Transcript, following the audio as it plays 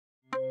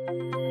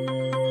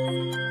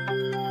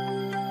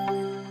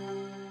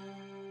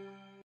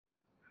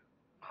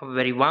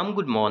Very warm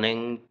good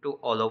morning to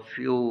all of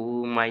you.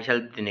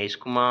 Myself Dinesh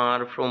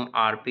Kumar from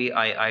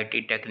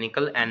RPIIT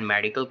Technical and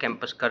Medical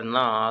Campus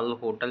Karnal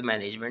Hotel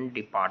Management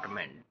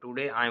Department.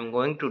 Today I am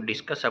going to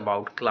discuss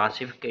about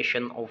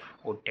classification of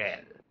hotel.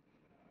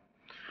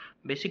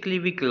 Basically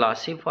we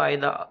classify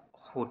the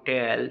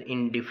hotel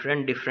in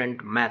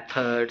different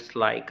methods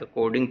like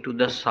according to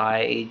the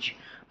size,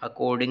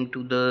 according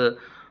to the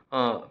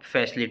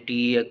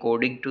facility,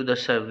 according to the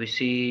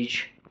services.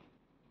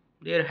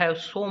 There have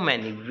so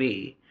many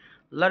way.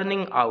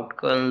 Learning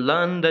outcome,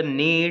 learn the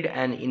need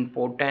and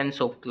importance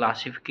of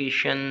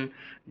classification,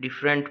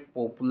 different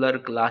popular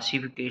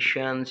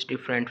classifications,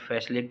 different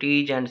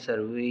facilities and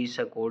service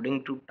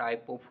according to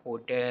type of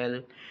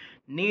hotel,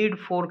 need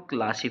for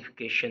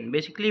classification.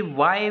 Basically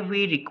why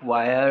we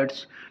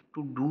requires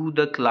to do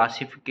the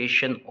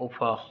classification of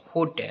a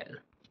hotel.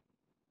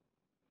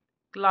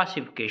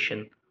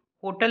 Classification.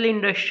 Hotel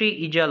industry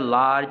is a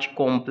large,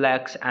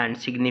 complex and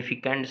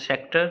significant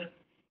sector.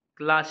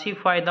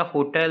 Classify the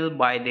hotel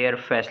by their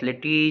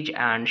facilities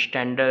and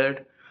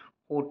standard.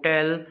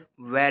 Hotel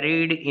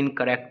varied in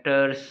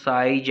character,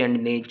 size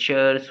and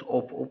natures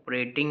of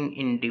operating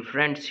in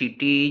different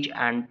cities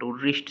and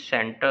tourist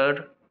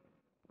center.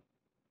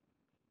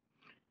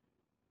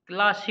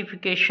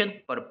 Classification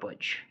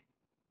purpose.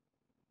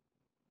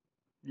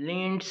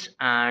 Lengths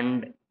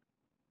and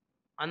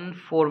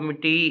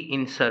uniformity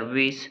in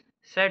service,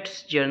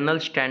 sets general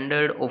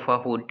standard of a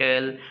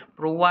hotel,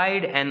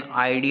 provide an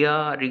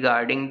idea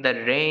regarding the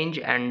range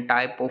and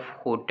type of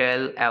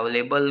hotel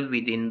available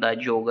within the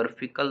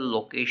geographical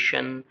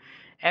location,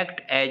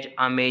 act as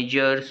a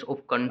measures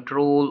of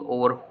control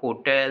over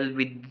hotel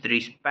with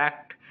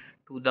respect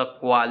to the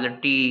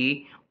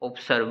quality of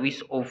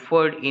service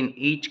offered in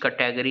each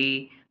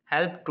category,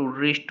 help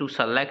tourists to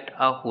select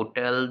a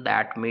hotel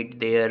that meet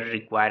their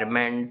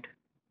requirement.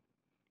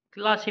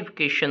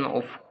 Classification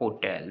of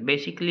hotel.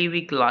 Basically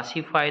we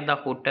classify the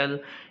hotel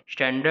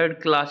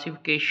standard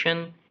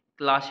classification,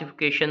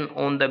 classification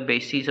on the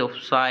basis of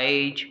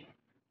size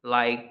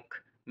like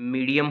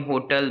medium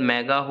hotel,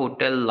 mega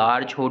hotel,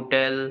 large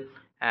hotel,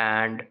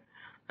 and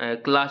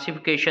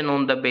classification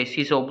on the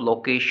basis of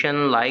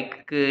location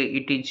like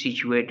it is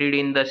situated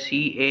in the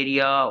sea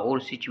area or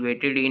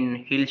situated in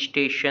hill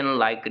station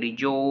like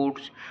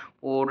resorts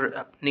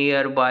or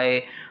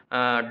nearby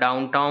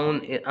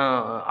downtown,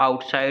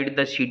 outside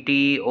the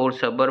city, or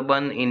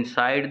suburban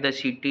inside the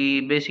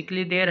city.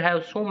 Basically there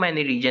have so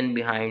many region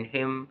behind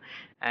him.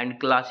 And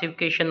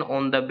classification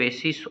on the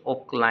basis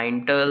of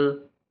clientele,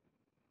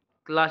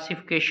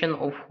 classification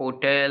of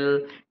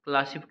hotel,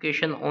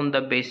 classification on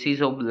the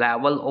basis of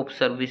level of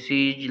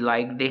services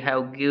like they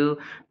have give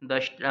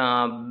the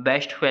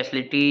best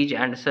facilities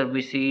and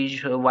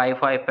services,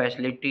 wi-fi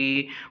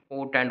facility,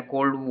 hot and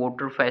cold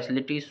water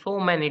facilities, so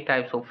many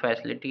types of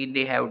facility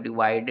they have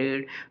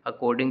divided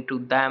according to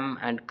them.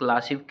 And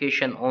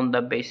classification on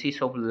the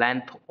basis of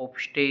length of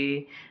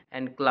stay,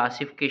 and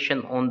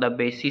classification on the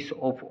basis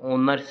of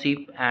ownership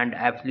and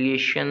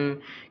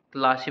affiliation,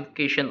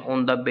 classification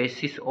on the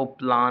basis of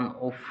plan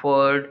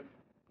offered,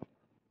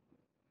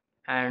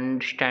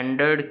 and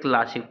standard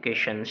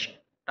classification,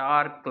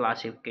 star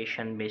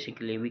classification.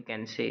 Basically we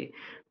can say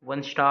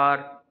 1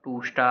 star,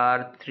 2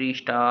 star, 3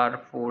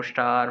 star, 4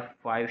 star,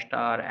 5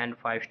 star, and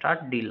 5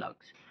 star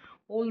deluxe.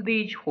 All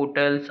these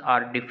hotels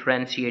are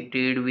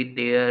differentiated with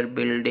their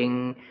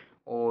building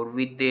or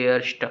with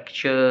their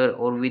structure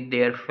or with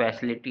their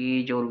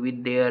facilities or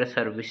with their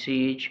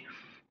services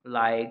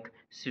like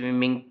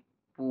swimming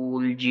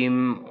pool,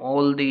 gym.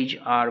 All these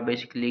are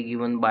basically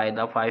given by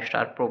the 5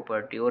 star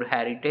property or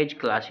heritage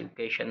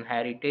classification,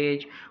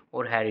 heritage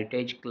or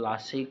heritage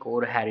classic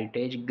or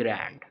heritage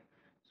grand.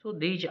 So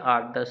these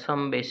are the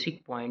some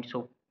basic points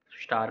of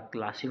star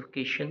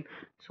classification.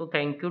 So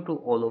thank you to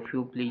all of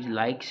you. Please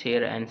like,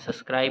 share and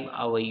subscribe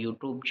our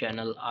YouTube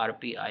channel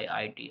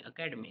RPIIT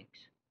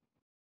Academics.